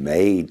really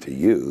made to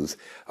use,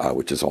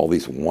 which is all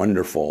these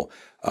wonderful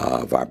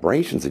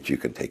vibrations that you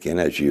can take in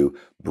as you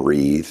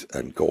breathe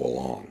and go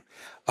along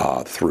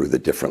through the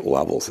different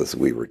levels, as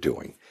we were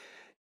doing.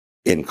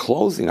 In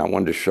closing, I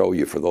wanted to show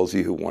you, for those of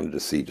you who wanted to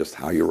see just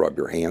how you rub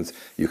your hands,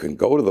 you can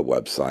go to the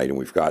website, and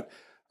we've got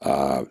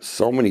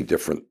so many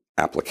different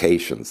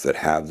applications that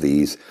have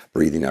these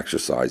breathing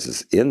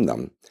exercises in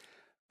them.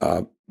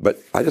 But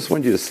I just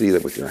wanted you to see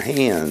that with your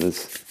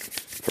hands,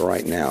 for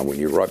right now, when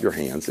you rub your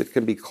hands, it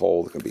can be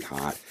cold, it can be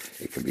hot,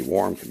 it can be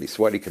warm, it can be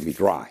sweaty, it can be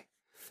dry.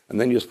 And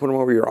then you just put them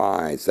over your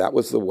eyes. That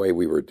was the way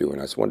we were doing.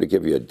 I just wanted to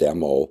give you a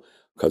demo,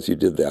 because you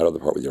did that other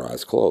part with your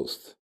eyes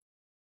closed.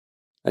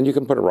 And you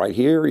can put it right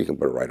here, you can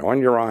put it right on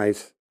your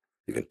eyes,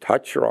 you can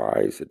touch your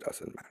eyes, it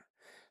doesn't matter.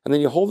 And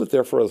then you hold it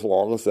there for as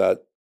long as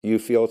that you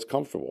feel it's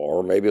comfortable,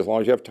 or maybe as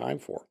long as you have time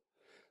for.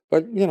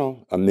 But,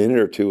 a minute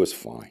or two is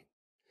fine.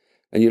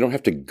 And you don't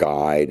have to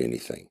guide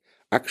anything.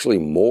 Actually,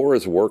 more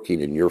is working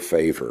in your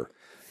favor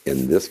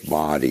in this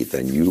body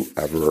than you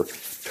ever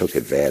took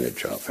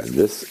advantage of. And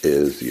this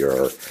is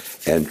your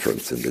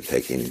entrance into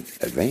taking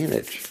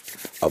advantage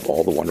of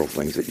all the wonderful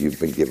things that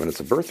you've been given as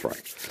a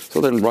birthright. So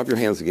then rub your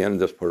hands again and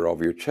just put it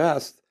over your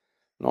chest.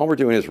 And all we're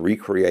doing is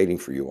recreating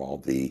for you all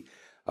the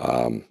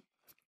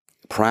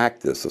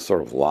practice of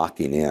sort of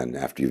locking in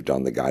after you've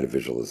done the guided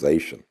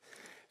visualization.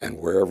 And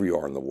wherever you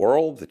are in the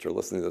world that you're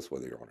listening to this,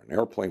 whether you're on an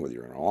airplane, whether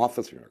you're in an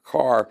office, you're in a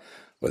car,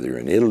 whether you're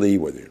in Italy,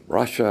 whether you're in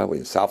Russia, whether you're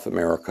in South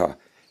America,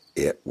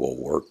 it will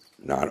work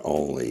not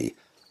only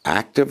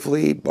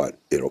actively, but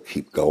it'll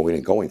keep going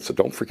and going. So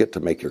don't forget to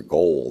make your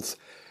goals,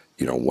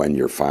 when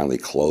you're finally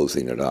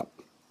closing it up.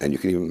 And you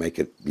can even make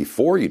it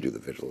before you do the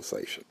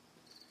visualization,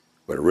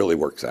 but it really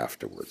works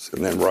afterwards.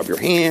 And then rub your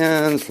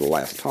hands for the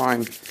last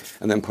time,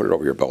 and then put it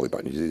over your belly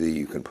button.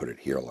 You can put it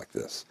here like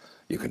this.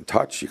 You can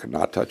touch, you can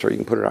not touch, or you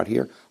can put it out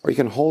here, or you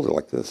can hold it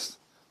like this.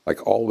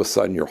 Like all of a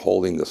sudden you're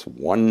holding this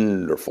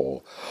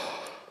wonderful,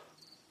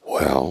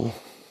 well,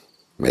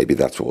 maybe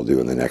that's what we'll do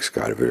in the next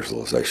guided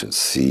visualization.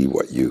 See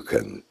what you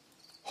can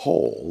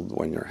hold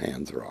when your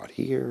hands are out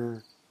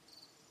here,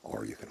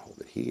 or you can hold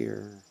it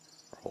here,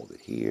 or hold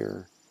it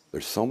here.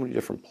 There's so many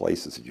different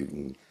places that you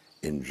can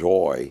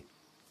enjoy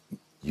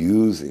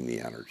using the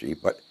energy,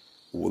 but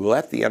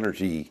let the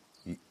energy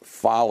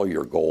follow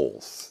your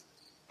goals.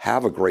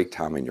 Have a great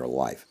time in your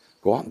life.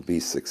 Go out and be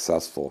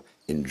successful.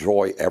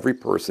 Enjoy every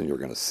person you're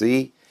going to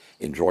see.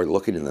 Enjoy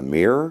looking in the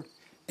mirror.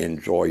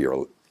 Enjoy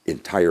your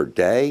entire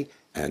day.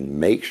 And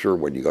make sure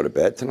when you go to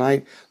bed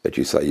tonight that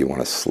you say you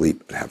want to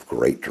sleep and have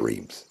great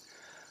dreams.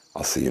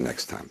 I'll see you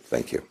next time.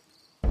 Thank you.